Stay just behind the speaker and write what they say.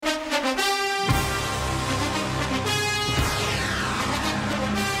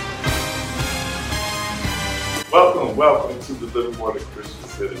and welcome to the Living Water Christian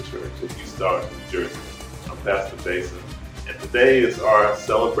Center Church in East Orange, New Jersey. I'm Pastor Basin, and today is our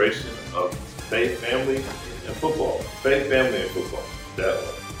celebration of faith, family, and football. Faith, family, and football. That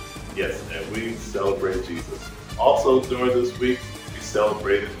one. Yes, and we celebrate Jesus. Also, during this week, we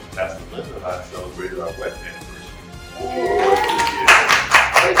celebrated, Pastor Linda and I celebrated our wet anniversary.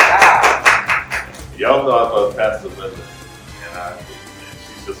 Great job. Y'all know I love Pastor Linda, and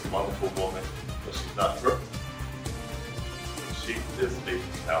she's just a wonderful woman, but she's not perfect. She is a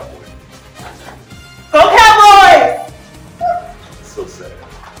cowboy. Go Cowboys! It's so sad.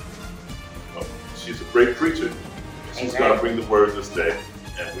 Well, she's a great preacher. She's Amen. going to bring the word this day,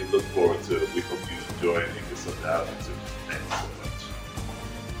 and we look forward to it. We hope you enjoy it and get some value too. Thank you so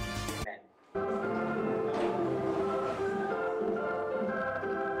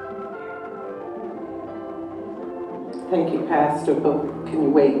much. Thank you, Pastor, but can you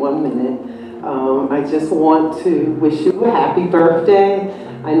wait 1 minute? I just want to wish you a happy birthday.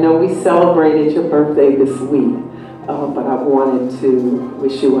 I know we celebrated your birthday this week, but I wanted to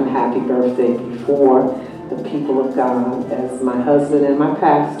wish you a happy birthday before the people of God as my husband and my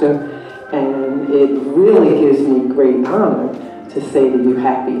pastor, and it really gives me great honor to say to you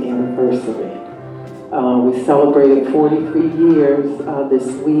happy anniversary. We celebrated 43 years this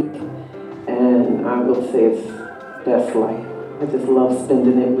week, and I will say it's best life. I just love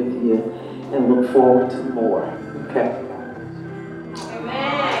spending it with you and look forward to more. Okay?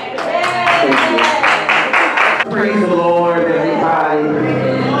 Amen. Thank you. Praise the Lord, everybody.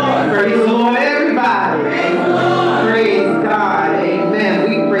 Praise the Lord, everybody. Praise God. Amen.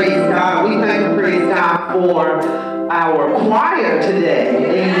 We praise God. We thank and praise God for our choir today.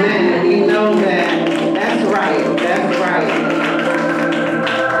 Amen. We know that's right. That's right.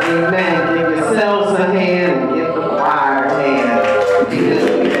 Amen. Give yourselves a hand and give the choir a hand. We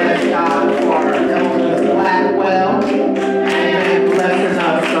bless God for Elvis Blackwell. Amen. Blessing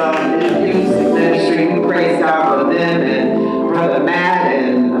us in music ministry. We praise God for them and Brother Matt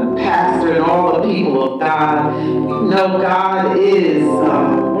and the pastor and all the people of God. You know God is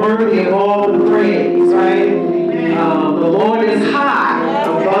worthy of all the praise, right? The Lord is high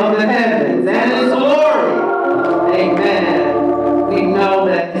above the heavens and His glory. Amen. We know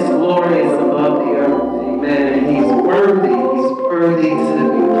that His glory is above the earth. Amen. And He's worthy. He's worthy to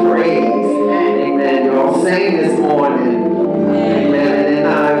be praised. Amen. You all sang this morning. Amen. And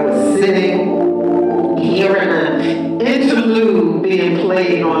I was sitting hearing an interlude being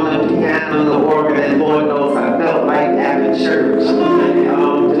played on the piano and the organ, and Lord knows I felt like having church.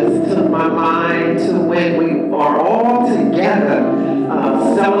 Just took my mind to when we are all together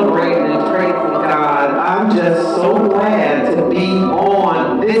celebrating and praising God. I'm just so glad to be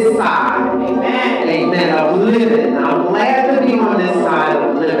on this side. Amen. Amen. Of living. I'm glad to be on this side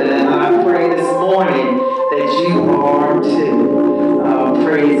of living, and I pray this morning that you are too.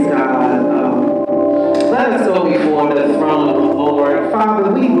 Praise God. Let us go before the throne of the Lord.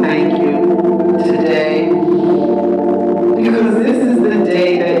 Father, we thank you today because this is the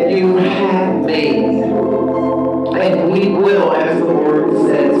day that you have made. And we will, as the word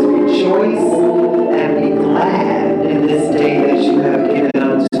says, rejoice and be glad in this day that you have given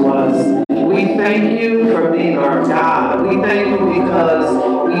unto us. We thank you for being our God. We thank you because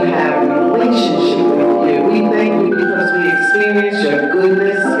we have a relationship with you. We thank you because we experience your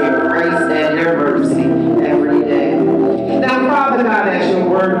goodness, your grace, and your mercy every day. Now, Father God, as your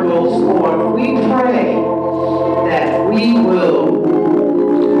word goes forth, we pray that we will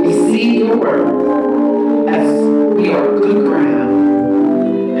receive your word as we are good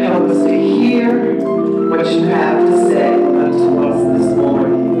ground. Help us to hear what you have to say unto us this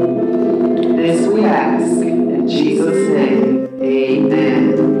morning. This we ask in Jesus' name.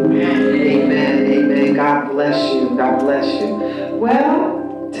 Amen. Amen. Amen. God bless you. God bless you.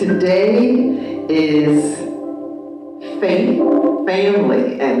 Well, today is Faith,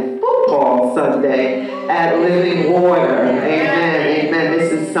 Family, and Football Sunday at Living Water. Amen. Amen.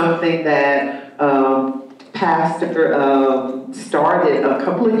 This is something that Pastor started a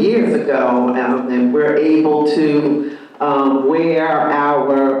couple of years ago, and we're able to wear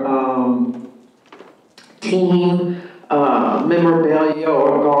our team memorabilia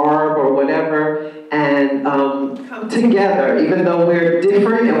or garb or whatever, and come together. Even though we're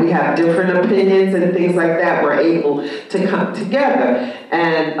different and we have different opinions and things like that, we're able to come together.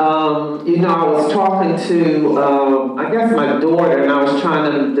 And I was talking to I guess my daughter, and I was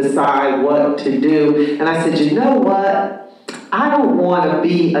trying to decide what to do, and I said, you know what, I don't want to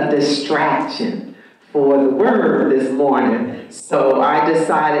be a distraction for the word this morning. So I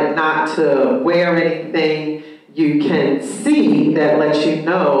decided not to wear anything you can see that lets you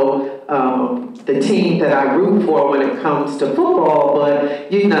know the team that I root for when it comes to football.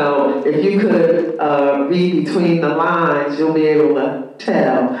 But, you know, if you could read between the lines, you'll be able to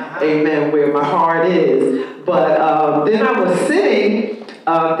tell, amen, where my heart is. But then I was sitting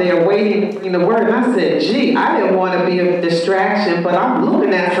there waiting in the word, and I said, gee, I didn't want to be a distraction, but I'm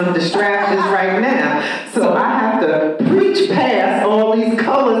looking at some distractions right now. So I have to preach past all these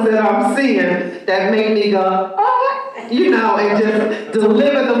colors that I'm seeing that make me go, oh, you know, and just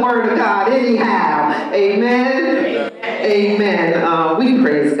deliver the word of God anyhow. Amen. Amen. We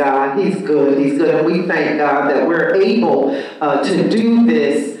praise God. He's good. He's good. And we thank God that we're able to do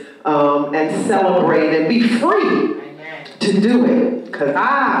this and celebrate and be free to do it. Because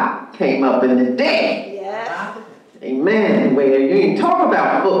I came up in the day. Yes. Amen. Where you ain't talk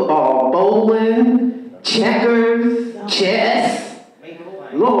about football, bowling, checkers, chess.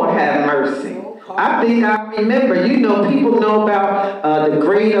 Lord have mercy. I think I remember, you know, people know about the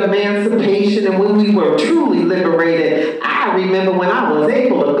great emancipation and when we were truly liberated. I remember when I was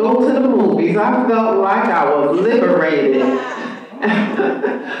able to go to the movies, I felt like I was liberated.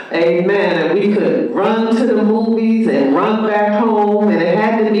 Amen. And we could run to the movies and run back home, and it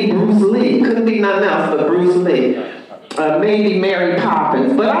had to be Bruce Lee. Couldn't be nothing else but Bruce Lee. Maybe Mary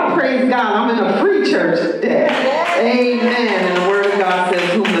Poppins. But I praise God, I'm in a free church today. Amen. And the word of God says,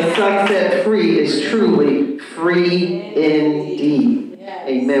 whom the Son set free is truly free indeed.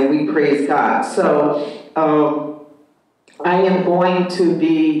 Amen. We praise God. So I am going to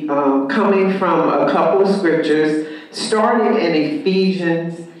be coming from a couple of scriptures, starting in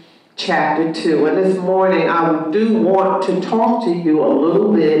Ephesians chapter 2. And this morning I do want to talk to you a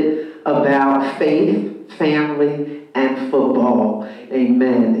little bit about faith, family, and football.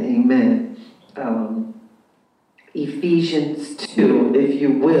 Amen. Amen. Ephesians 2, if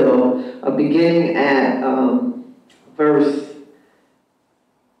you will, beginning at verse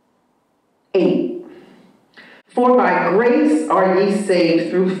 8. For by grace are ye saved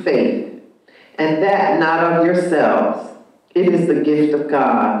through faith, and that not of yourselves. It is the gift of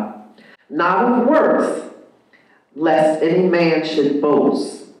God, not of works, lest any man should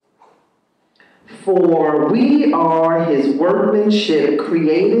boast. For we are his workmanship,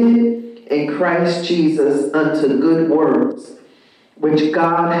 created in Christ Jesus unto good works, which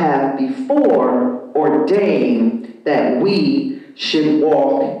God hath before ordained that we should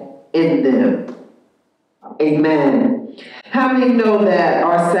walk in them. Amen. How many know that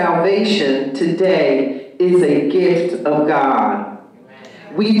our salvation today is a gift of God?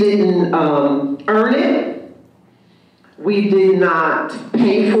 We didn't earn it. We did not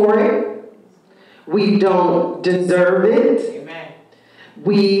pay for it. We don't deserve it. Amen.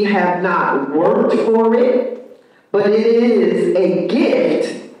 We have not worked for it, but it is a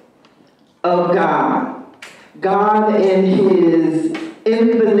gift of God. God in his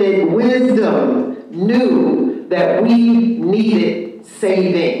infinite wisdom knew that we needed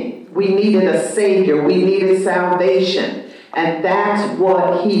saving. We needed a savior. We needed salvation. And that's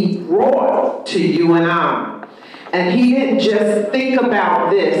what he brought to you and I. And he didn't just think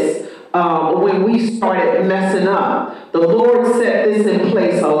about this when we started messing up. The Lord set this in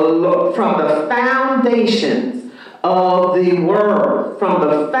place from the foundations of the world, from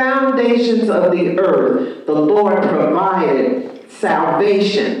the foundations of the earth. The Lord provided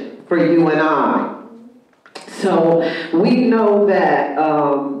salvation for you and I. So we know that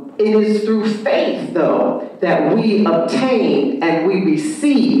it is through faith, though, that we obtain and we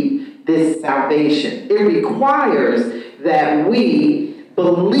receive this salvation. It requires that we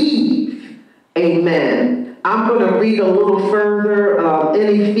believe. Amen. I'm going to read a little further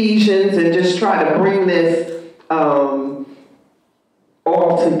in Ephesians and just try to bring this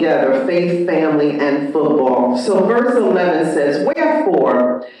all together, faith, family, and football. So verse 11 says,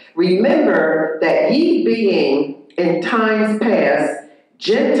 wherefore, remember that ye being in times past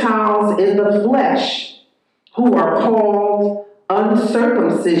Gentiles in the flesh, who are called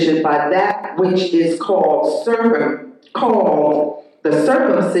uncircumcision by that which is called the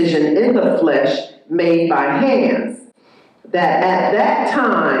circumcision in the flesh made by hands, that at that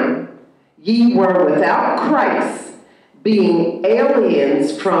time ye were without Christ, being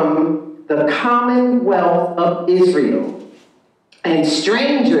aliens from the commonwealth of Israel, and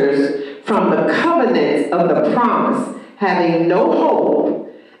strangers from the covenants of the promise, having no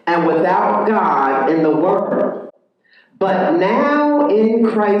hope, and without God in the world. But now in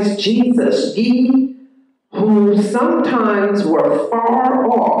Christ Jesus, ye who sometimes were far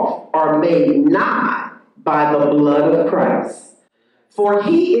off are made nigh by the blood of Christ. For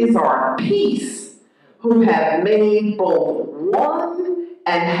he is our peace, who hath made both one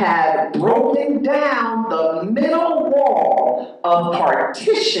and had broken down the middle wall of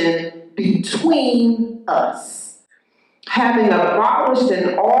partition between us, having abolished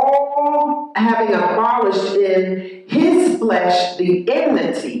in his flesh the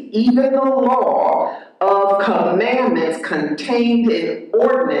enmity, even the law of commandments contained in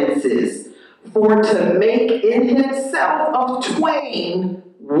ordinances, for to make in himself of twain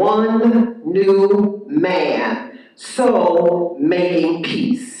one new man, so making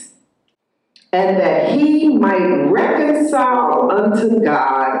peace, and that he might reconcile unto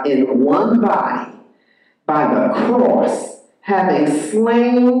God in one body by the cross, having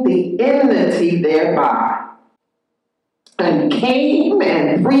slain the enmity thereby, and came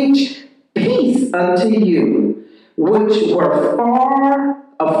and preached peace unto you, which were afar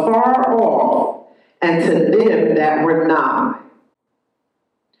off, and to them that were nigh.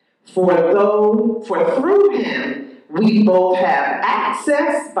 For through him we both have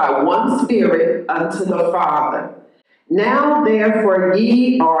access by one Spirit unto the Father. Now therefore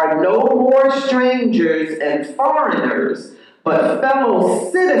ye are no more strangers and foreigners, but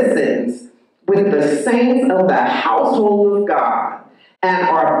fellow citizens with the saints of the household of God, and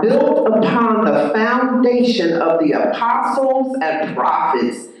are built upon the foundation of the apostles and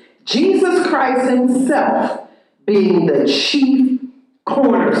prophets, Jesus Christ himself being the chief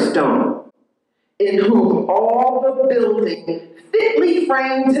cornerstone, in whom all the building fitly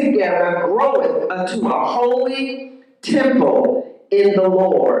framed together groweth unto a holy temple in the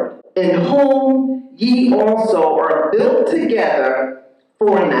Lord, in whom ye also are built together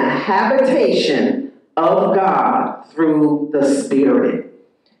for an habitation of God through the Spirit.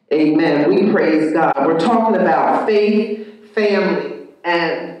 Amen. We praise God. We're talking about faith, family,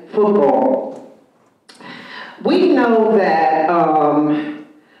 and football. We know that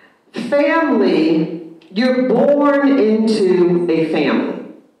family, you're born into a family.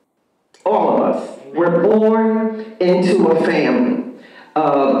 All of us. We're born into a family.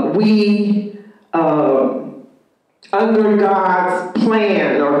 Under God's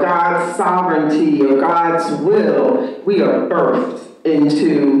plan or God's sovereignty or God's will, we are birthed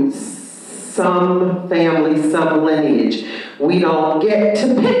into some family, some lineage. We don't get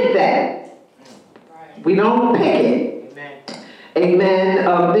to pick that. We don't pick it. Amen.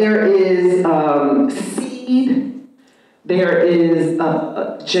 There is seed. There is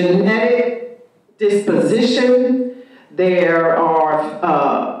a genetic disposition. There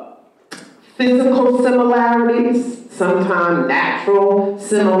are physical similarities, sometimes natural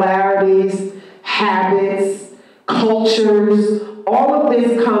similarities, habits, cultures. All of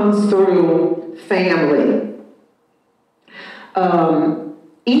this comes through family.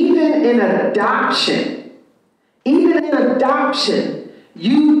 Even in adoption,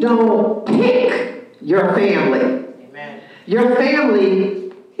 you don't pick your family. Amen. Your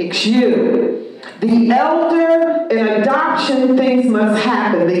family picks you. The elder in adoption, things must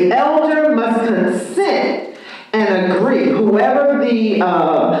happen. The elder must consent and agree. Whoever the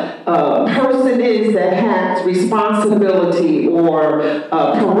person is that has responsibility or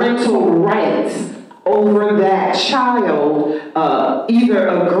parental rights over that child either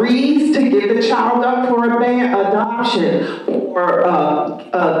agrees to give the child up for adoption or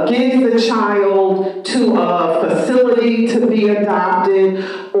gives the child to a facility to be adopted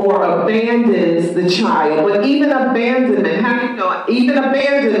or abandons the child. But even abandonment, how do you know? Even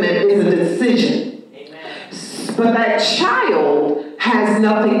abandonment is a decision. Amen. But that child has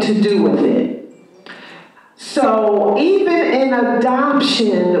nothing to do with it. So even in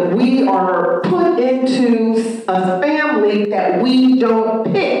adoption, we are put into a family that we don't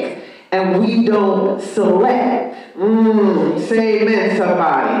pick and we don't select. Say amen,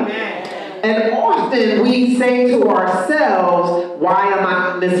 somebody. Amen. And often we say to ourselves, why am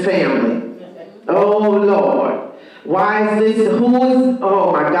I in this family? Oh, Lord. Why is this?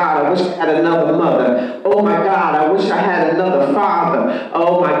 Oh my God, I wish I had another mother. Oh my God, I wish I had another father.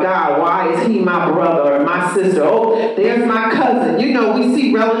 Oh my God, why is he my brother or my sister? Oh, there's my cousin. You know, we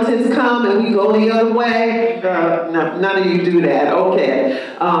see relatives come and we go the other way. No, none of you do that. Okay.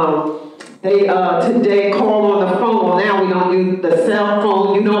 They today call on the phone. Well, now we don't use the cell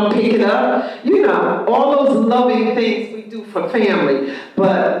phone. You don't pick it up. You know, all those loving things we do for family.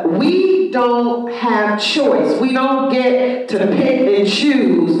 But we don't have choice. We don't get to pick and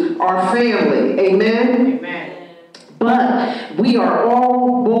choose our family. Amen? Amen. But we are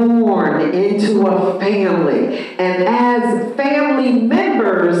all born into a family. And as family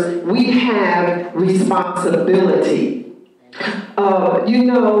members, we have responsibility. You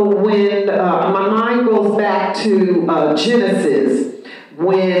know, when my mind goes back to Genesis,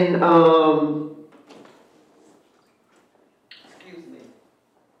 when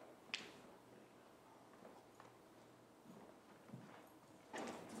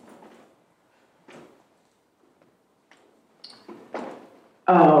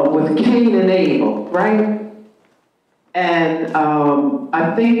with Cain and Abel, right? And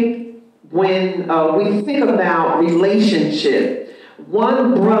I think when we think about relationship,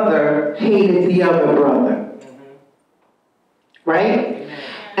 one brother hated the other brother, right?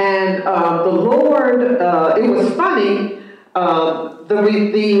 And the Lord, it was funny,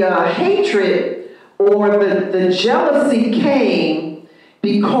 the hatred or the jealousy came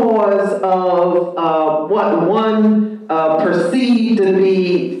because of what one perceived to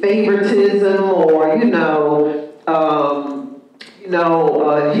be favoritism, or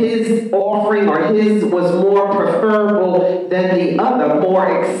his offering or his was more preferable than the other, more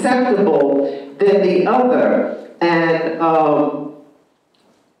acceptable than the other. And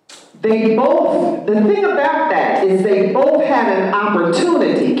the thing about that is they both had an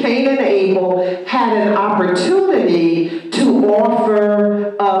opportunity. Cain and Abel had an opportunity to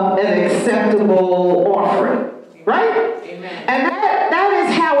offer an acceptable offering, right? Amen. And that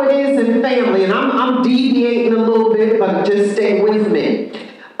is how it is in family. And I'm deviating a little bit, but just stay with me.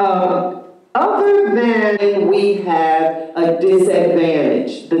 Other than we have a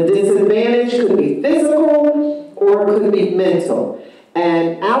disadvantage. The disadvantage could be physical or it could be mental.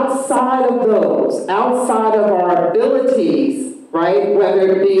 And outside of those, outside of our abilities, right,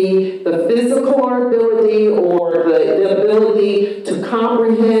 whether it be the physical ability or the ability to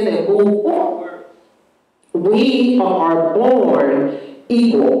comprehend and move forward, we are born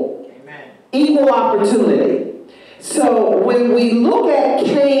equal. Amen. Equal opportunity. So when we look at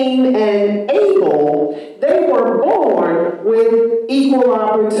Cain and Abel, they were born with equal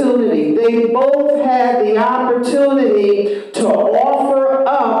opportunity. They both had the opportunity to offer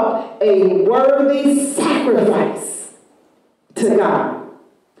up a worthy sacrifice to God.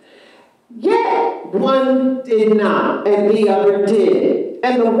 Yet one did not, and the other did.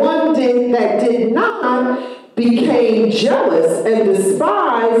 And the one that did not became jealous and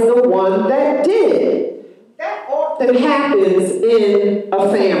despised the one that did. That often happens in a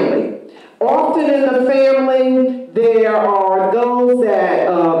family. Often in the family, there are those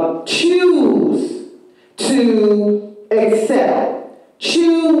that choose to excel,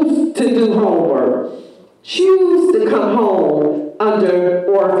 choose to do homework, choose to come home under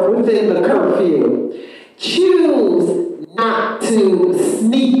or within the curfew, choose not to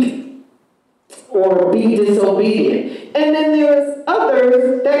sneak or be disobedient. And then there's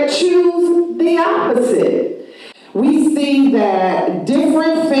others that choose the opposite. We see that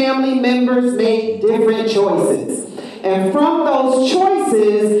different family members make different choices. And from those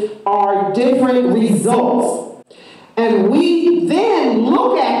choices are different results. And we then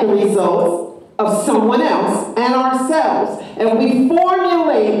look at the results of someone else and ourselves. And we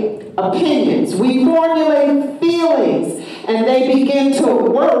formulate opinions. We formulate feelings. And they begin to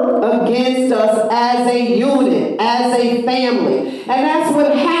work against us as a unit, as a family. And that's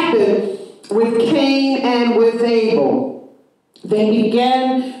what happened with Cain and with Abel. They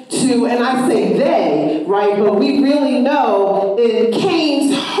began to, and I say they, right, but we really know in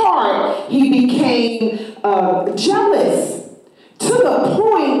Cain's heart, he became jealous to the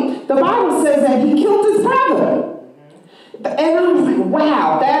point, the Bible says that he killed his brother. And I'm like,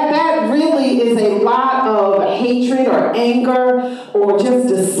 wow, that really is a lot of hatred or anger or just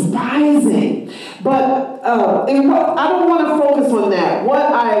despising. But I don't want to focus on that. What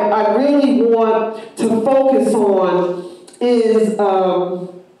I really want to focus on is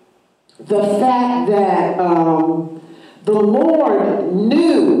the fact that the Lord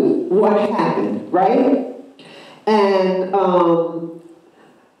knew what happened, right? And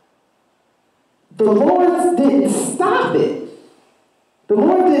the Lord didn't stop it. The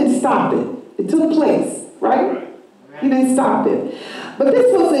Lord didn't stop it. It took place, right? He didn't stop it. But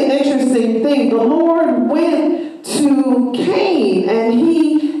this was an interesting thing. The Lord went to Cain and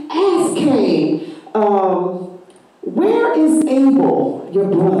he asked Cain, where is Abel, your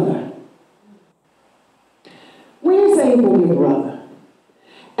brother? Where's Abel, your brother?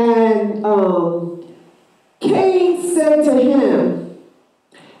 And Cain said to him,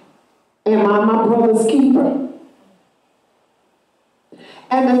 am I my brother's keeper?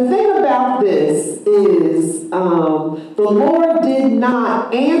 And the thing about this is the Lord did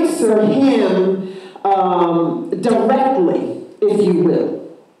not answer him directly, if you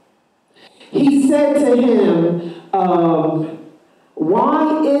will. He said to him,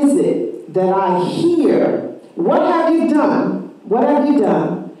 why is it that I hear, what have you done? What have you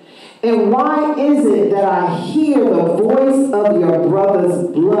done? And why is it that I hear the voice of your brother's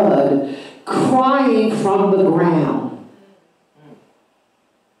blood crying from the ground?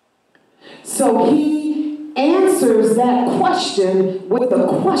 So he answers that question with a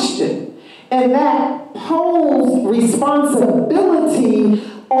question. And that posed responsibility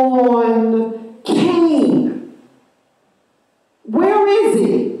on Cain. Where is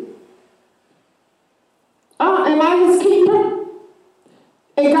he? Am I his keeper?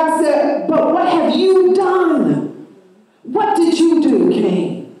 And God said, but what have you done? What did you do,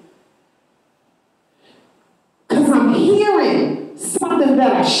 Cain? Because I'm hearing something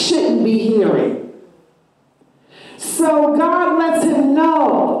that I shouldn't be hearing. So God lets him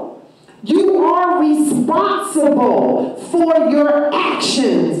know, you are responsible for your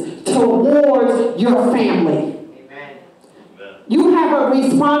actions towards your family. Amen. You have a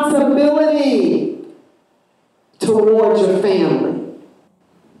responsibility towards your family.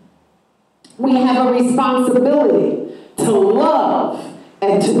 We have a responsibility to love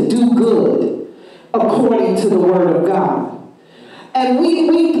and to do good according to the Word of God. And we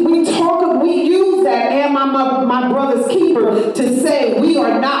use that, am I my brother's keeper, to say we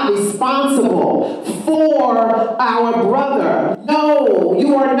are not responsible for our brother. No,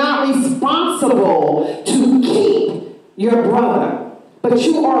 you are not responsible to keep your brother, but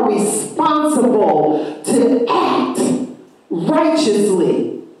you are responsible to act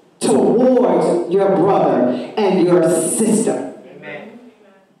righteously towards your brother and your sister. Amen.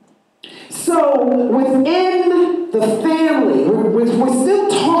 So within the family, we're still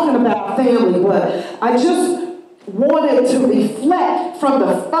talking about family, but I just wanted to reflect from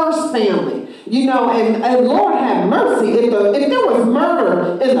the first family. You know, and Lord have mercy, if there was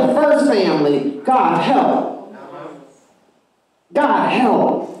murder in the first family, God help. God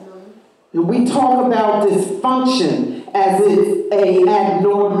help. And we talk about dysfunction as it's a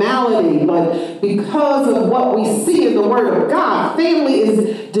abnormality, but because of what we see in the Word of God,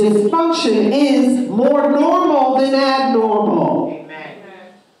 dysfunction is more normal than abnormal. Amen.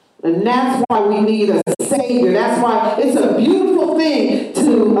 And that's why we need a Savior. That's why it's a beautiful thing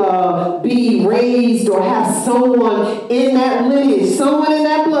to be raised or have someone in that lineage, someone in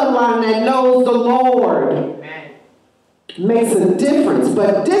that bloodline that knows the Lord. Amen. Makes a difference.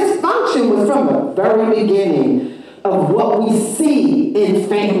 But dysfunction was from the very beginning of what we see in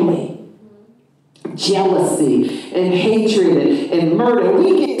family. Jealousy and hatred and murder.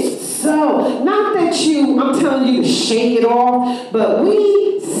 We get so, not that I'm telling you to shake it off, but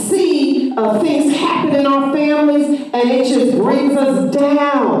we see things happen in our families and it just brings us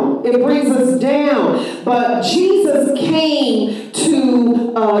down. It brings us down. But Jesus came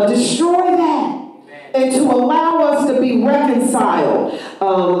to destroy that. And to allow us to be reconciled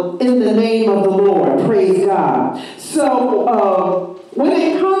in the name of the Lord. Praise God. So when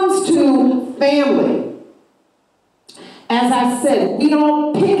it comes to family, as I said, we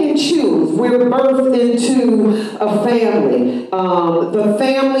don't pick and choose. We're birthed into a family. The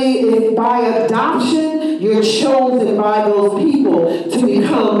family is by adoption. You're chosen by those people to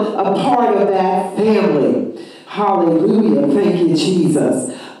become a part of that family. Hallelujah. Thank you,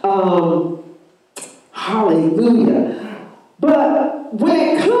 Jesus. Hallelujah. But when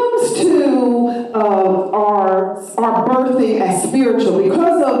it comes to our birthing as spiritual,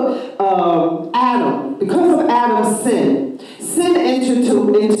 because of Adam's sin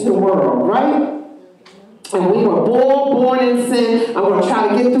entered into the world, right? And we were born in sin. I'm going to try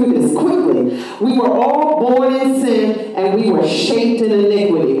to get through this quickly. We were all born in sin and we were shaped in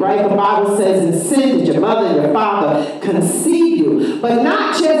iniquity, right? The Bible says in sin did your mother and your father conceive you. But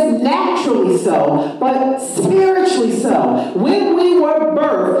not just naturally so, but spiritually so. When we were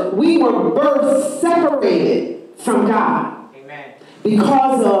birthed separated from God. Amen.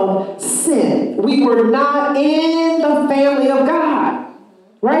 Because of sin. We were not in the family of God,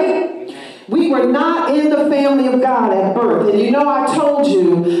 right? We were not in the family of God at birth. And you know, I told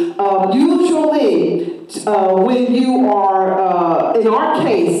you, usually when you are, in our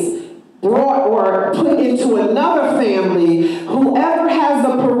case, brought or put into another family, whoever has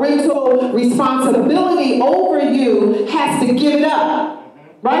the parental responsibility over you has to give it up,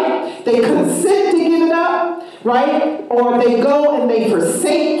 right? They consent to give it up, right? Or they go and they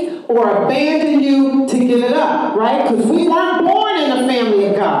forsake or abandon you to give it up, right? Because we weren't born in the family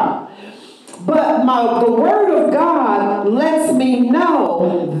of God. But the Word of God lets me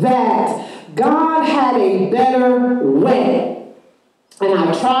know that God had a better way. And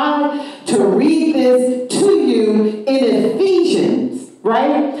I tried to read this to you in Ephesians,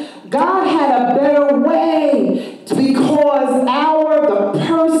 right? God had a better way because the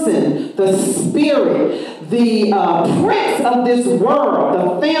person, the spirit, the prince of this world,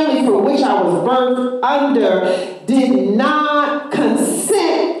 the family for which I was birthed under, did not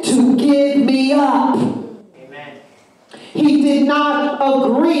consent to give me up. Amen. He did not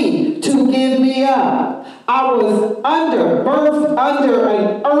agree to give me up. I was birthed under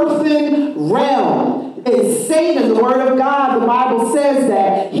an earthen realm. It's Satan, the Word of God, the Bible says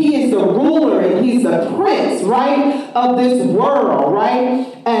that is the ruler and he's the prince, right, of this world, right?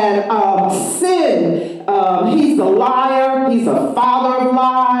 And sin, he's the liar, he's the father of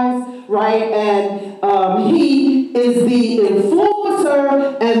lies, right? And he is the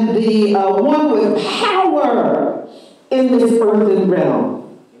influencer and the one with power in this earthen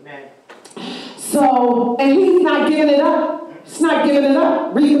realm. Amen. So, and he's not giving it up. He's not giving it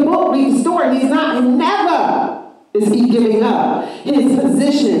up. Read the book, read the story. Never is he giving up his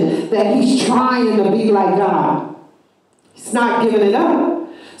position that he's trying to be like God. He's not giving it up.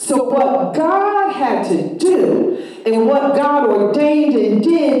 So what God had to do and what God ordained and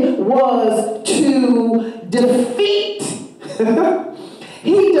did was to defeat.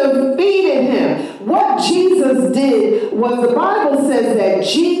 He defeated him. What Jesus did was, the Bible says that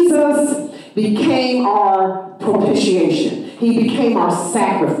Jesus became our propitiation. He became our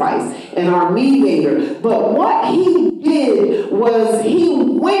sacrifice and our mediator. But what he did was he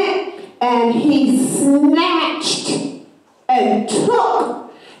went and he snatched and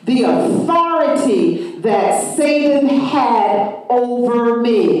took the authority that Satan had over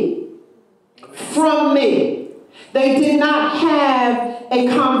me from me. They did not have a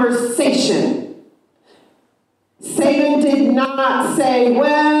conversation. Satan did not say,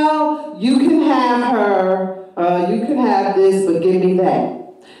 well, you can have her, you can have this, but give me that.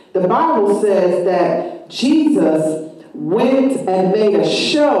 The Bible says that Jesus went and made a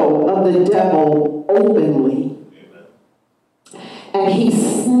show of the devil openly. And he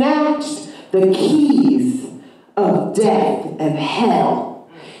snatched the keys of death and hell.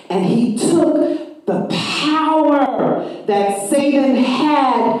 And he took the power that Satan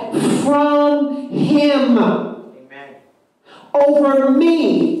had from him. Amen. Over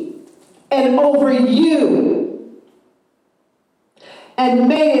me and over you. And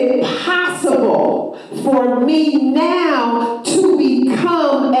made it possible for me now to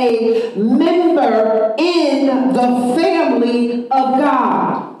become a member in the family of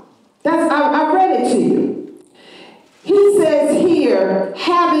God. I read it to you. He says here,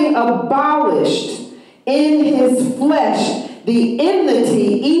 having abolished in his flesh the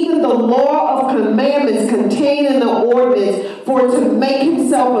enmity, even the law of commandments contained in the ordinance, for to make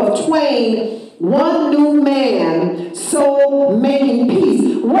himself of twain one new man, so making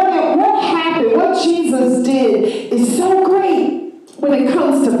peace. What happened, what Jesus did is so great when it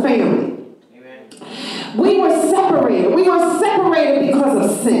comes to family. Amen. We were separated. We were separated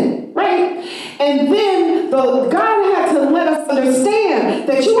because of sin, right? And then God had to let us understand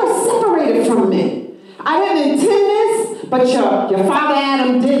that you are separated from me. I didn't intend this, but your father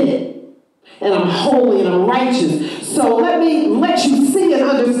Adam did it. And I'm holy and I'm righteous. So let me let you see and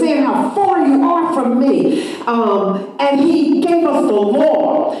understand how far you are from me. And he gave us the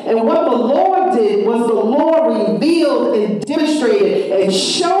law. And what the Lord did was the Lord revealed and demonstrated and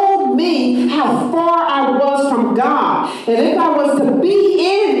showed me how far I was from God. And if I was to be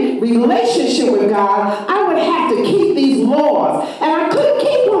in relationship with God, I would have to keep these laws. And I couldn't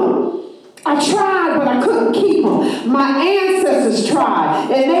keep them. I tried, but I couldn't keep them. My ancestors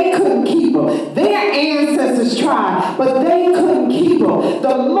tried, and they couldn't keep them. Their ancestors tried, but they couldn't keep them.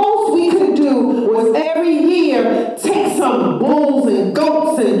 The most we could do was every year take some bulls and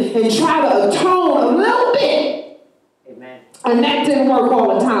goats and try to atone a little bit. Amen. And that didn't work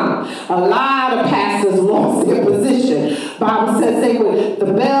all the time. A lot of pastors lost their position. Bible says they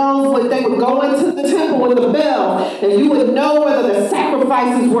would go into the temple with the bell, and you would know whether the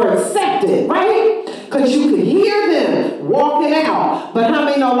sacrifices were accepted, right? Because you could hear them walking out. But how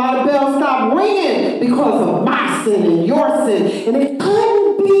many know a lot of bells stopped ringing because of my sin and your sin, and it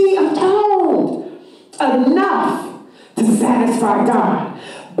couldn't be atoned enough to satisfy God.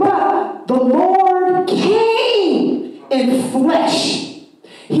 But the Lord came in flesh.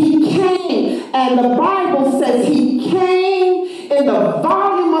 He came, and the Bible says he came in the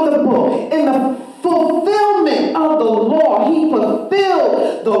volume of the book, in the fulfillment of the law. He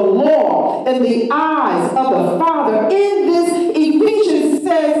fulfilled the law in the eyes of the Father. In this, Ephesians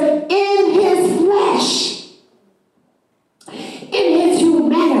says, in his flesh, in his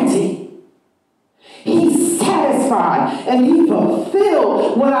humanity, he satisfied and he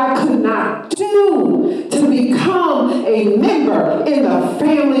fulfilled what I could not do to become a member in the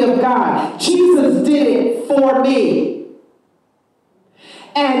family of God. Jesus did it for me.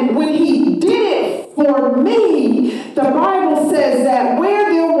 And when he did it for me, the Bible says that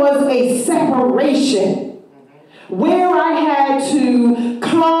where there was a separation, where I had to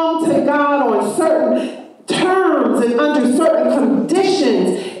come to God on certain terms and under certain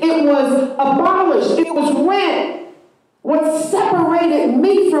conditions, it was abolished. It was rent. What separated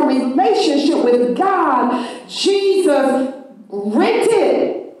me from relationship with God, Jesus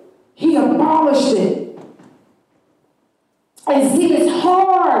rented And see, it's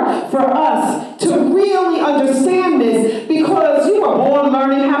hard for us to really understand this because you were born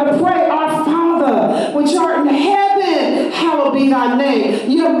learning how to pray. Our Father, which art in heaven, hallowed be thy name.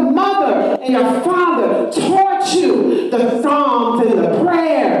 Your mother and your father taught you the Psalms and the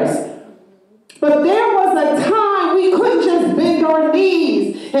prayers. But there was a time we couldn't just bend our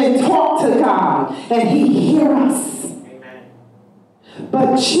knees and talk to God and He'd hear us. Amen.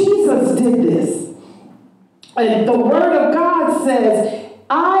 But Jesus did this. And the Word of God says,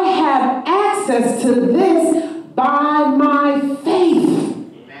 I have access to this by my faith.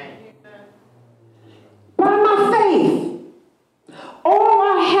 Amen. By my faith. All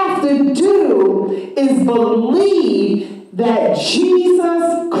I have to do is believe that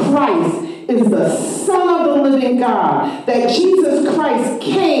Jesus Christ is the Son of the living God, that Jesus Christ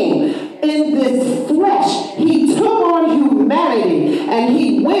came in this flesh. He took on humanity and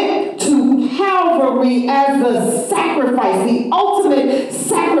He went to Calvary as the sacrifice, the ultimate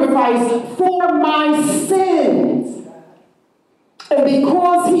sacrifice for my sins. And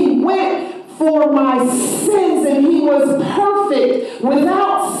because He went for my sins and He was perfect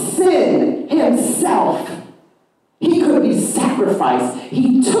without sin Himself, He could be sacrificed.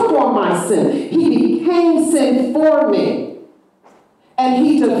 He took on my sin. He became sin for me. And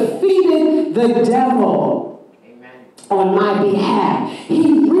He defeated the devil. Amen. On my behalf.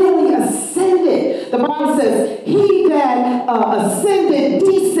 He really ascended. The Bible says, He that ascended,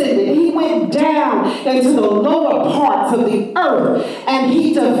 descended. He went down into the lower parts of the earth. And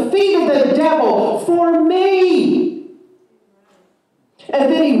He defeated the devil for me.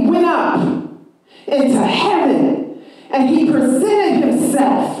 And then He went up into heaven. And He presented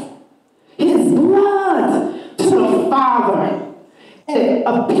Himself, His blood, to the Father. And it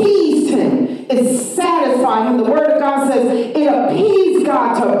appeased Him. It satisfied Him. The Word of God says it appeased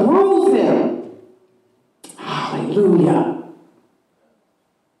God to bruise Him. Hallelujah.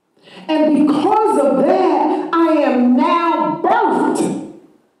 And because of that, I am now birthed,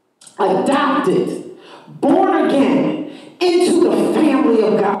 adopted, born again into the family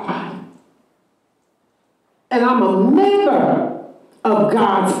of God. And I'm a member of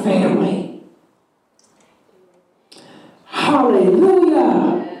God's family.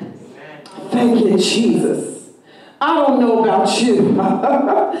 Hallelujah. Thank you, Jesus. I don't know about you,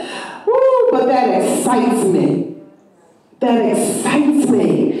 Woo, but that excites me. That excites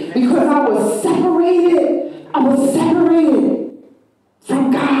me because I was separated. I was separated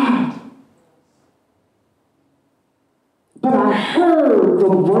from God. But I heard the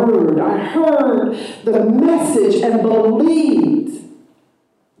word, I heard the message and believed.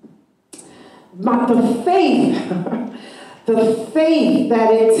 The faith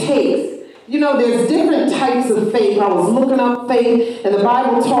that it takes. You know, there's different types of faith. I was looking up faith, and the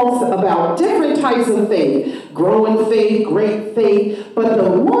Bible talks about different types of faith. Growing faith, great faith. But the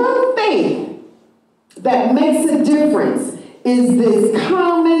one faith that makes a difference is this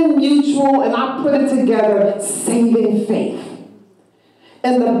common, mutual, and I put it together, saving faith.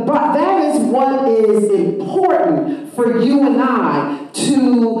 And that is what is important for you and I,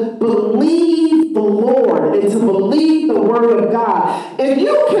 to believe the Lord and to believe the Word of God. If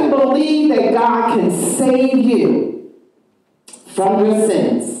you can believe that God can save you from your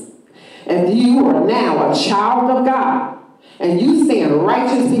sins, and you are now a child of God, and you stand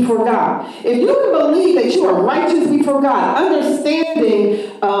righteous before God. If you can believe that you are righteous before God,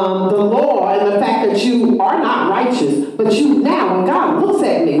 understanding the law and the fact that you are not righteous, but you now, when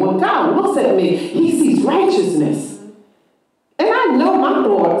God looks at me, He sees righteousness. And I know my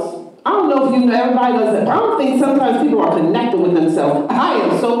thoughts. I don't know if you know, everybody does it, but I don't think sometimes people are connected with themselves. I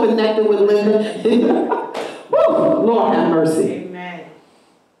am so connected with Linda. Woo, Lord have mercy. Amen.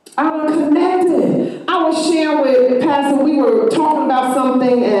 I'm connected. I was sharing with Pastor, we were talking about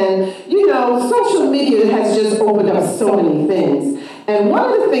something, and you know, social media has just opened up so many things. And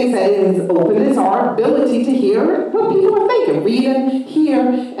one of the things that it has opened is our ability to hear what people are thinking. Read and hear,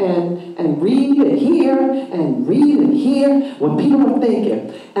 and read and hear, and read and hear what people are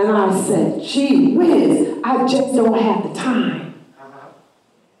thinking. And I said, gee whiz, I just don't have the time.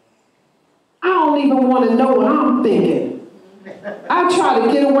 I don't even want to know what I'm thinking. I try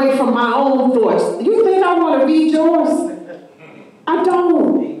to get away from my own thoughts. You think I want to read yours? I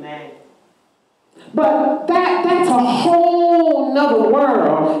don't. Amen. But that's a whole nother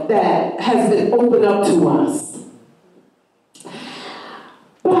world that has been opened up to us.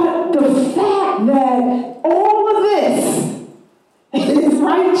 But the fact that all of this is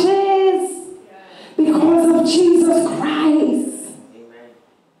righteous because of Jesus Christ. Amen.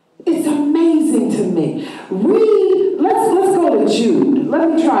 It's amazing to me. Let's go to Jude. Let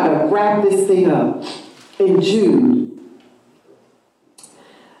me try to wrap this thing up in Jude.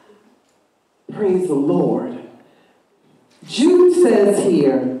 Praise the Lord. Jude says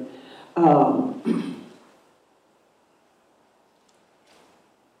here,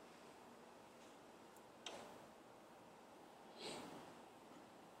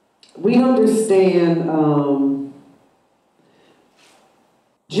 we understand,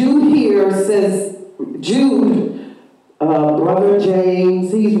 Jude here says, Brother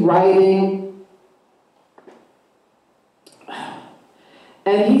James, he's writing,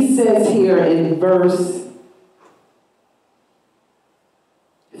 and he says here in verse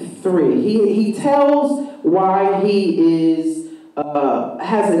 3, he tells why he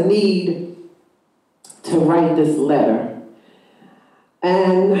has a need to write this letter.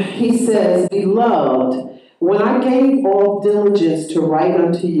 And he says, Beloved, when I gave all diligence to write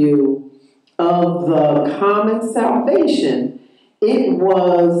unto you of the common salvation, it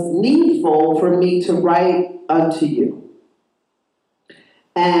was needful for me to write unto you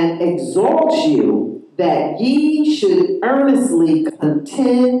and exhort you that ye should earnestly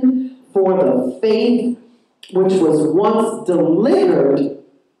contend for the faith which was once delivered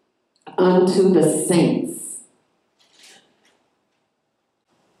unto the saints.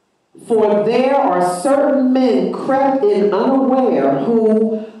 For there are certain men crept in unaware,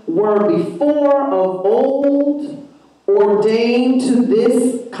 who were before of old ordained to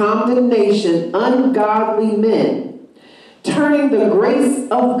this condemnation, ungodly men, turning the grace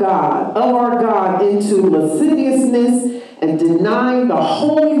of our God, into lasciviousness, and denying the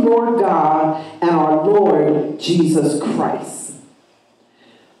holy Lord God and our Lord Jesus Christ.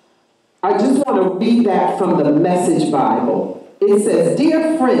 I just want to read that from the Message Bible. It says,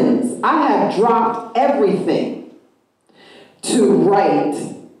 Dear friends, I have dropped everything to write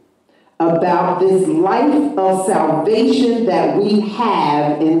about this life of salvation that we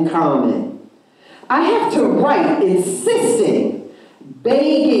have in common. I have to write insisting,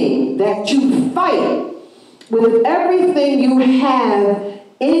 begging that you fight with everything you have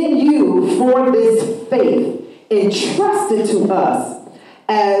in you for this faith entrusted to us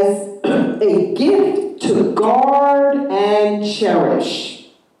as a gift to guard and cherish.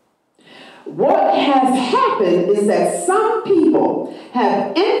 What has happened is that some people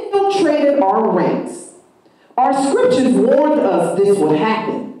have infiltrated our ranks. Our scriptures warned us this would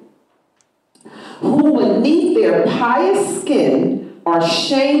happen. Who beneath their pious skin are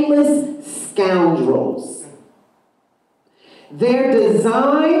shameless scoundrels. Their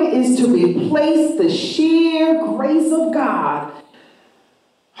design is to replace the sheer grace of God.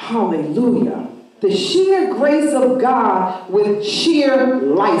 Hallelujah. The sheer grace of God with sheer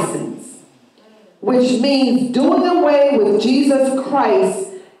license, which means doing away with Jesus Christ,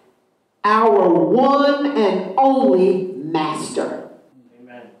 our one and only master.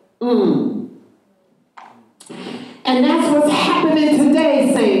 Amen. And that's what's happening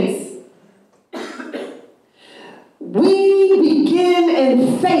today, saints. We begin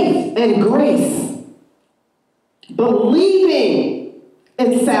in faith and grace, believing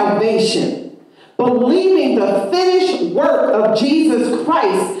in salvation, believing the finished work of Jesus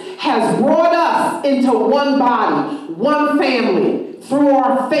Christ has brought us into one body, one family, through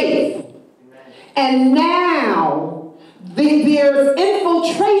our faith. And now there's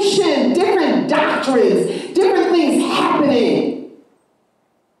infiltration, different doctrines, different things happening.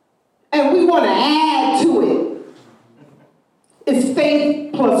 And we want to add to it. It's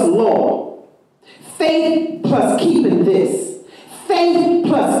faith plus law. Faith plus keeping this. Faith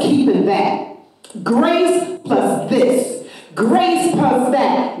plus keeping that. Grace plus this. Grace plus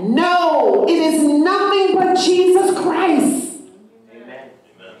that. No, it is nothing but Jesus Christ. Amen.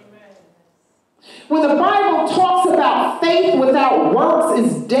 When the Bible talks about faith without works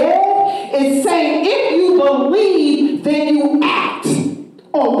is dead, it's saying if you believe, then you act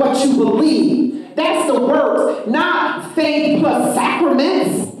on what you believe. That's the works, not faith plus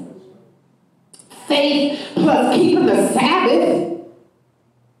sacraments. Faith plus keeping the Sabbath.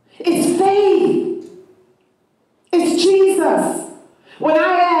 It's faith. It's Jesus. When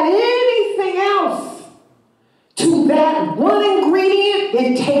I add anything else to that one ingredient,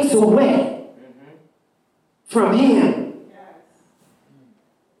 it takes away from him.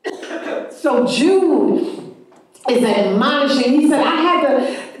 So Jude is admonishing. He said, I had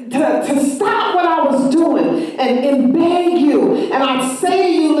to stop what I was doing and beg you. And I say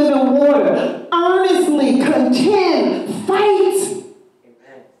to you, living water, earnestly contend, fight.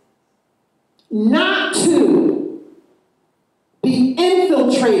 Not to be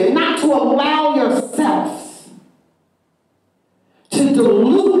infiltrated, not to allow yourself to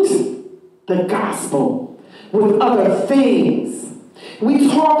dilute the gospel with other things. We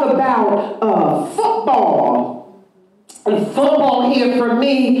talk about football And football here for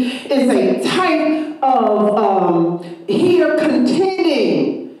me is a type of here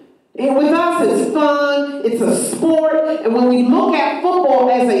contending. And with us, it's fun, it's a sport, and when we look at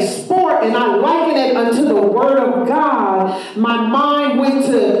football as a sport, and I liken it unto the Word of God, my mind went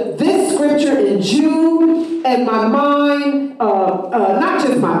to this scripture in Jude, and my mind, not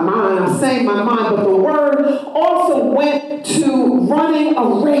just my mind, I'm saying my mind, but the Word also went to running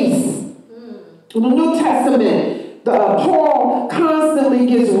a race. In the New Testament, Paul constantly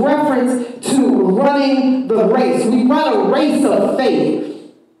gives reference to running the race. We run a race of faith.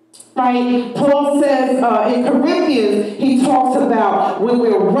 Right? Paul says in Corinthians, he talks about when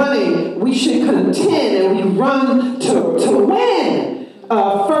we're running, we should contend and we run to win.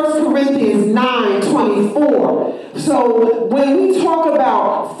 1 Corinthians 9:24. So when we talk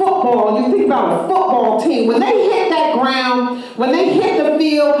about football, you think about a football team. When they hit that ground, when they hit the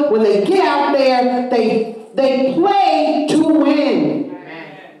field, when they get out there, they play to win.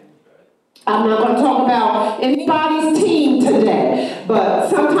 I'm not going to talk about anybody's team today, but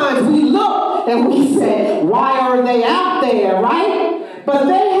sometimes we look and we say, why are they out there, right? But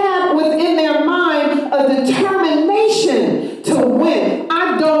they have within their mind a determination to win.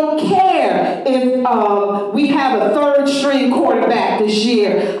 I don't care if we have a third string quarterback this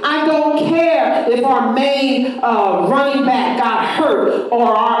year. I don't care if our main running back got hurt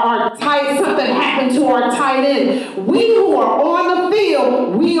or something happened to our tight end. We who are on the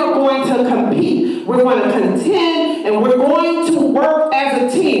field, we are going to compete. We're going to contend and we're going to work as a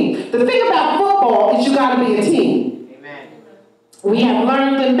team. The thing about football is you got to be a team. Amen. We have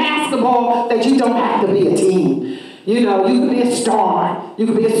learned in basketball that you don't have to be a team. You know, you could be a star. You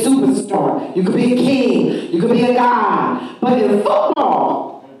could be a superstar. You could be a king. You could be a god. But in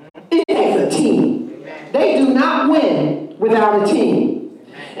football, it takes a team. They do not win without a team.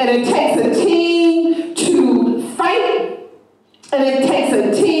 And it takes a team to fight. And it takes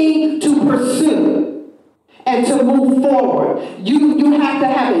a team to pursue and to move forward. You have to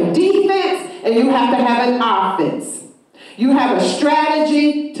have a defense and you have to have an offense. You have a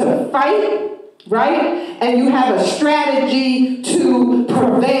strategy to fight. Right? And you have a strategy to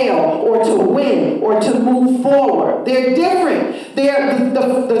prevail or to win or to move forward. They're different.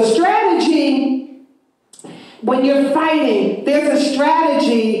 The strategy when you're fighting, there's a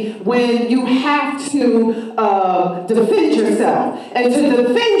strategy when you have to defend yourself. And to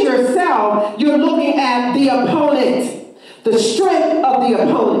defend yourself, you're looking at the opponent. The strength of the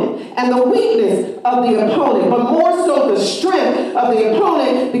opponent and the weakness of the opponent, but more so the strength of the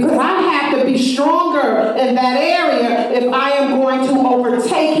opponent, because I have to be stronger in that area if I am going to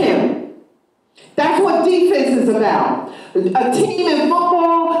overtake him. That's what defense is about. A team in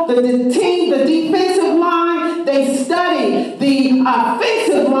football, the defensive line, they study the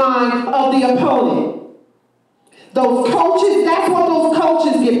offensive line of the opponent. Those coaches, that's what those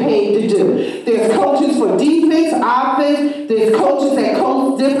coaches get paid to do. There's coaches for defense, offense, there's coaches that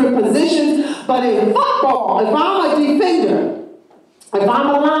coach different positions. But in football, if I'm a defender, if I'm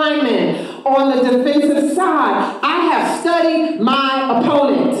a lineman on the defensive side, I have studied my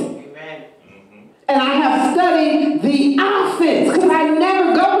opponent. Amen. And I have studied the offense, because I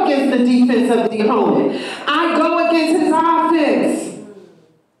never go against the defense of the opponent. I go against his offense.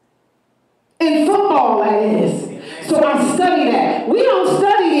 In football, that is. So I study that. We don't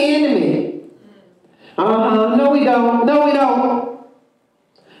study the enemy. No, we don't. No, we don't.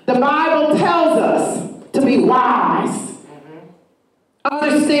 The Bible tells us to be wise.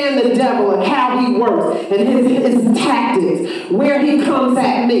 Understand the devil and how he works and his tactics, where he comes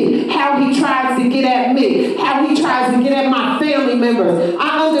at me, how he tries to get at me, how he tries to get at my family members.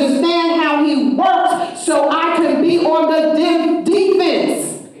 I understand how he works so I can be on the defense.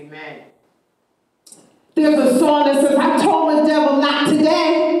 There's a song that says, I told the devil not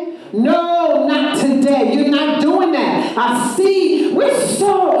today. No, not today. You're not doing that. I see,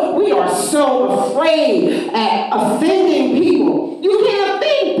 we are so afraid at offending people. You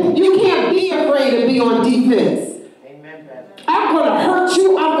can't be afraid to be on defense. Amen, I'm going to hurt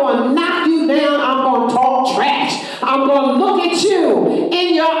you. I'm going to knock you down. I'm going to talk trash. I'm going to look at you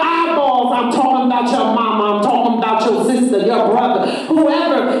in your eyeballs. I'm talking about your mama. I'm talking about your sister, your brother,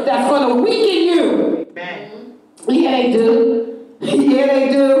 whoever that's going to weaken you. Yeah, they do. Yeah,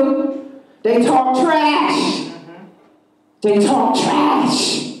 they do. They talk trash. They talk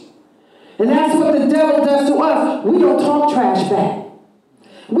trash. And that's what the devil does to us. We don't talk trash back.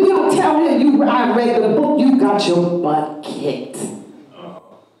 We don't tell him, I read the book, you got your butt kicked.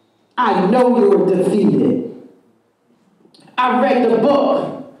 I know you were defeated. I read the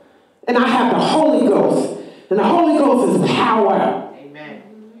book, and I have the Holy Ghost. And the Holy Ghost is power.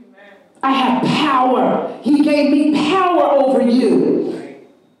 I have power. He gave me power over you.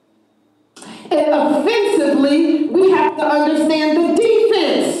 And offensively, we have to understand the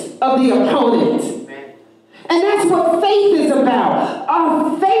defense of the opponent. And that's what faith is about.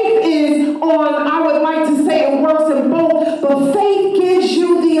 Our faith is on, I would like to say it works in both, but faith gives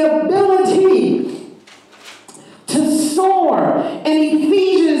you the ability to soar. In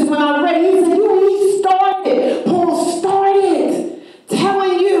Ephesians, when I read, he said, Paul started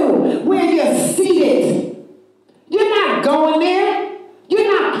telling you where you're seated. You're not going there.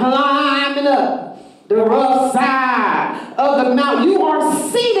 You're not climbing up the rough side of the mountain. You are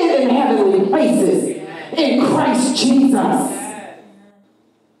seated in heavenly places in Christ Jesus.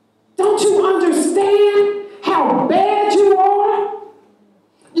 Don't you understand how bad you are?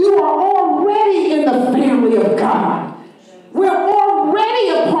 You are already in the family of God. We're already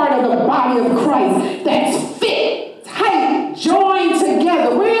a part of the body of Christ that's fit, tight, joined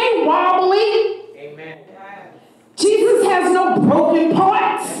together. We ain't wobbly. Amen. Jesus has no broken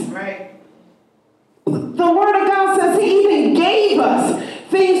parts. That's right. The Word of God says He even gave us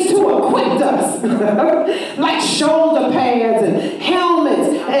things to equip us, like shoulder pads and helmets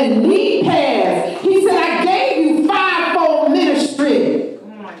and knee pads. He said, I gave you fivefold ministry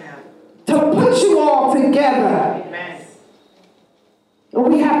to put you all together. Amen. And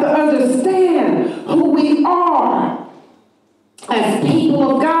we have to understand who we are as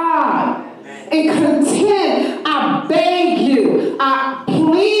people of God. And content, I beg you, I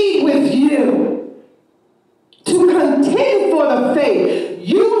plead with you to contend for the faith.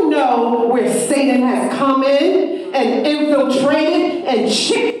 You know where Satan has come in and infiltrated and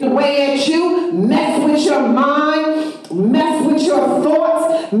chipped away at you, mess with your mind, mess with your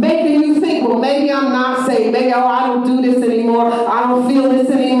thoughts, making you think, well, maybe I'm not saved. Maybe, I don't do this anymore. I don't feel this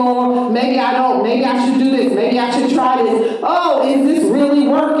anymore. Maybe I don't. Maybe I should do this. Maybe I should try this. Oh, is this really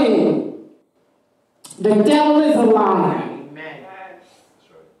working? The devil is a liar. Amen.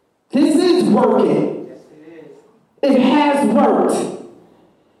 This is working. Yes, it is. It has worked.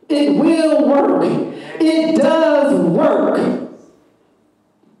 It will work. It does work.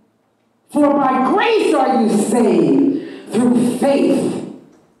 For by grace are you saved through faith.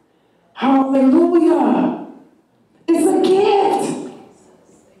 Hallelujah. It's a gift.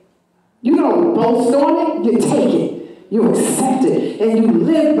 You don't boast on it, you take it. You accept it and you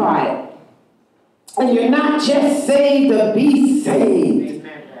live by it. And you're not just saved to be saved.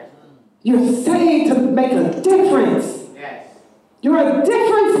 Amen. You're saved to make a difference. Yes. You're a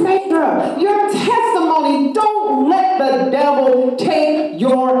difference maker. Your testimony, don't let the devil take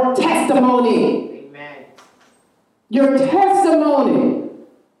your testimony. Amen. Your testimony,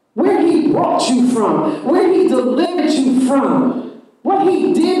 where he brought you from, where he delivered you from, what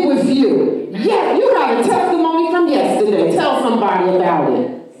he did with you. Yeah, you got a testimony from yesterday. Tell somebody about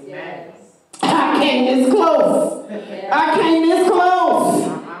it. I came this close. I came this close.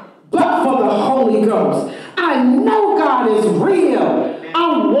 But for the Holy Ghost, I know God is real.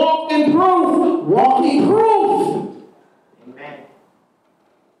 I'm walking proof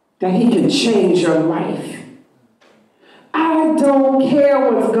that He can change your life. I don't care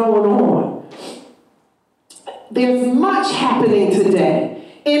what's going on. There's much happening today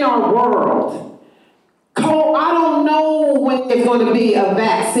in our world. I don't know when there's going to be a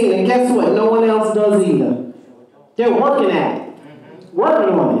vaccine. And guess what? No one else does either. They're working at it.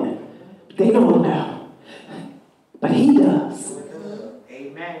 Working on it. They don't know. But He does.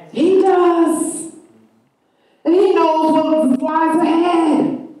 Amen. He does. And He knows what lies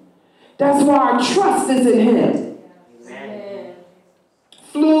ahead. That's why our trust is in Him. Amen.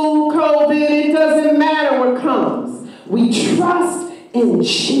 Flu, COVID, it doesn't matter what comes. We trust in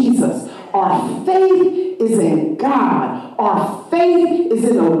Jesus. Our faith is in God. Our faith is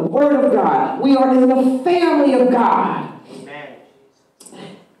in the Word of God. We are in the family of God. Amen.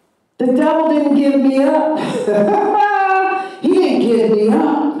 The devil didn't give me up. He didn't give me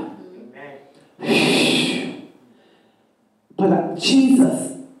up. Amen. But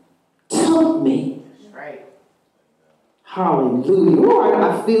Jesus took me. That's right. Hallelujah. Lord,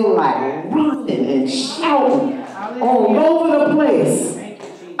 I feel like running and shouting all over the place.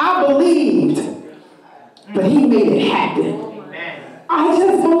 I believed, but He made it happen. Amen. I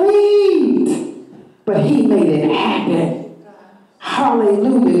just believed, but He made it happen.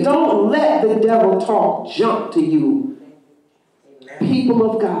 Hallelujah. Don't let the devil talk junk to you.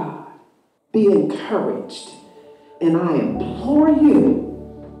 People of God, be encouraged. And I implore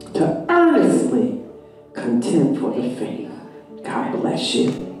you to earnestly contend for the faith. God bless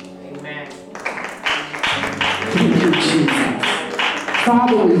you. Amen. Thank you, Jesus.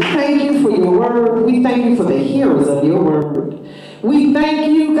 Father, we thank you for your word. We thank you for the hearers of your word. We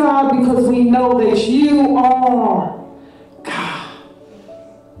thank you, God, because we know that you are God.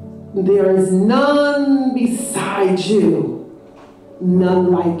 There is none beside you,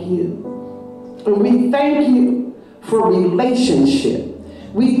 none like you. And we thank you for relationship.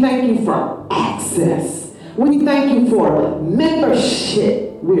 We thank you for access. We thank you for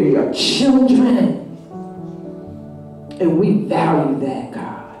membership. We're your children. And we value that,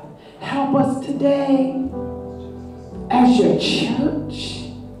 God. Help us today as your church,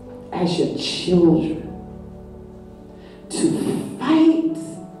 as your children, to fight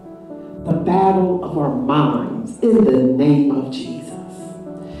the battle of our minds in the name of Jesus.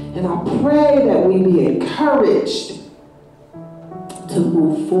 And I pray that we be encouraged to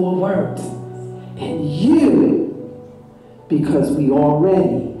move forward in you, because we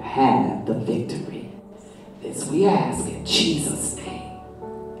already have the victory. This we ask in Jesus' name.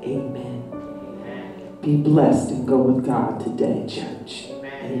 Amen. Be blessed and go with God today, church.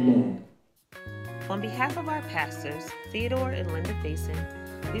 Amen. On behalf of our pastors, Theodore and Linda Faison,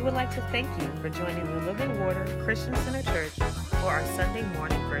 we would like to thank you for joining the Living Water Christian Center Church for our Sunday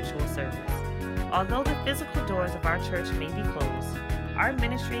morning virtual service. Although the physical doors of our church may be closed, our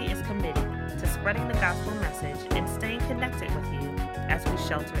ministry is committed to spreading the gospel message and staying connected with you as we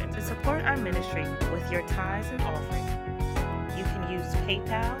shelter it. To support our ministry with your tithes and offering, you can use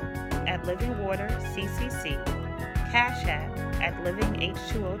PayPal at Living Water CCC, Cash App at Living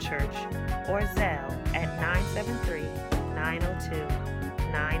H2O Church, or Zelle at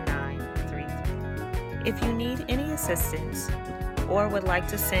 973-902-9933. If you need any assistance or would like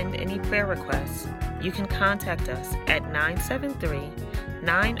to send any prayer requests, you can contact us at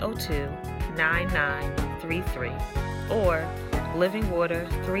 973-902-9933 or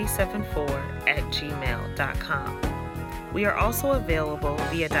livingwater374@gmail.com. We are also available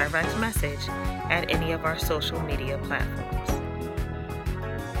via direct message at any of our social media platforms.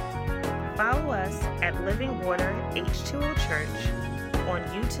 Follow us at Living Water H2O Church on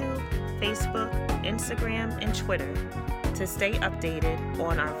YouTube, Facebook, Instagram, and Twitter to stay updated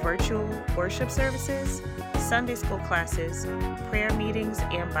on our virtual worship services, Sunday school classes, prayer meetings,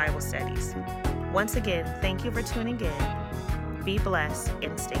 and Bible studies. Once again, thank you for tuning in. Be blessed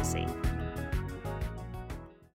and stay safe.